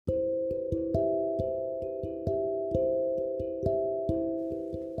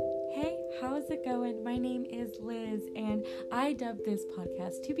going? My name is Liz, and I dubbed this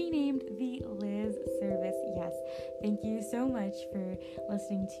podcast to be named The Liz Service. Yes, thank you so much for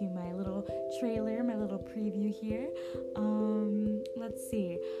listening to my little trailer, my little preview here. Let's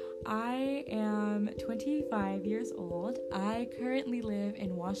see. I am 25 years old. I currently live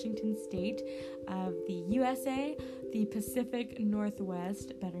in Washington State of the USA, the Pacific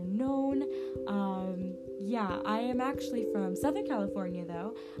Northwest, better known. I am actually from Southern California,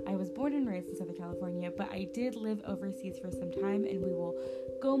 though. I was born and raised in Southern California, but I did live overseas for some time, and we will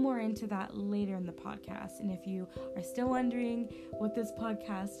go more into that later in the podcast. And if you are still wondering what this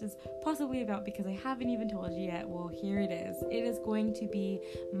podcast is possibly about, because I haven't even told you yet, well, here it is. It is going to be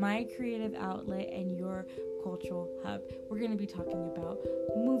my creative outlet and your cultural hub. We're going to be talking about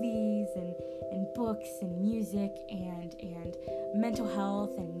movies and books and music and mental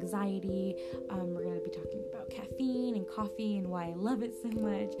health and anxiety. We're going to be talking about caffeine and coffee and why I love it so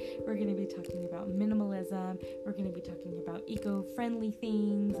much. We're going to be talking about minimalism. We're going to be talking about eco-friendly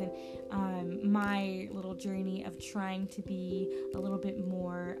things and my little journey of trying to be a little bit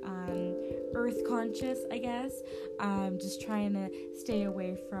more earth conscious, I guess. Just trying to stay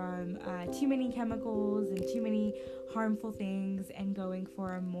away from too many chemicals and too many harmful things and going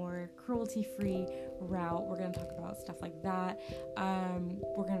for a more cruelty-free route. We're going to talk about stuff like that.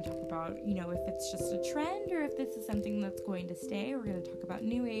 We're going to talk about, if it's just a trend or if this is something that's going to stay. We're going to talk about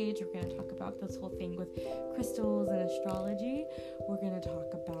New Age. We're going to talk about this whole thing with crystals and astrology. We're going to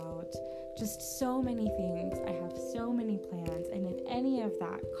talk about just so many things. I have so many plans, and if any of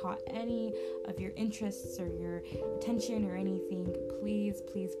that caught any of your interests or your attention or anything, please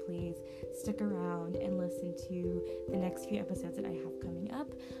stick around and listen to the next few episodes that I have coming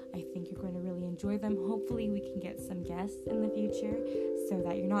up. I think you're going to really enjoy them. Hopefully we can get some guests in the future so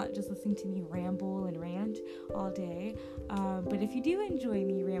that you're not just listening to me ramble and rant all day. But if you do enjoy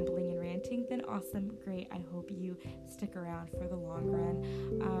me rambling and ranting, then awesome, great. I hope you stick around for the long run.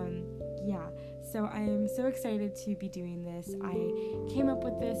 So I am so excited to be doing this. I came up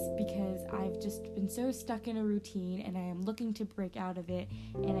with this because I've just been so stuck in a routine and I am looking to break out of it,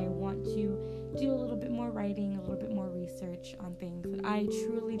 and I want to do a little bit more writing, a little bit more research on things that I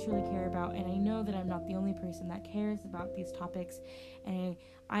truly care about, and I know that I'm not the only person that cares about these topics, and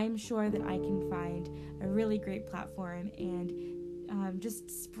I'm sure that I can find a really great platform and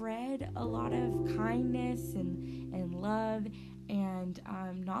just spread a lot of kindness and love and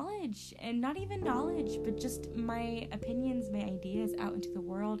knowledge, and not even knowledge, but just my opinions, my ideas out into the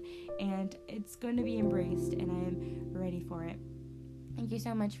world, and it's going to be embraced, and I am ready for it. Thank you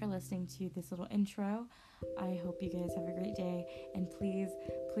so much for listening to this little intro. I hope you guys have a great day, and please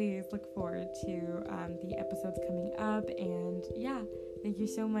look forward to the episodes coming up, and thank you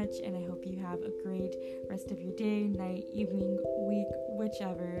so much, and I hope you have a great rest of your day, night, evening, week,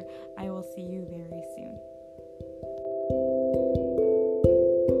 whichever. I will see you very soon.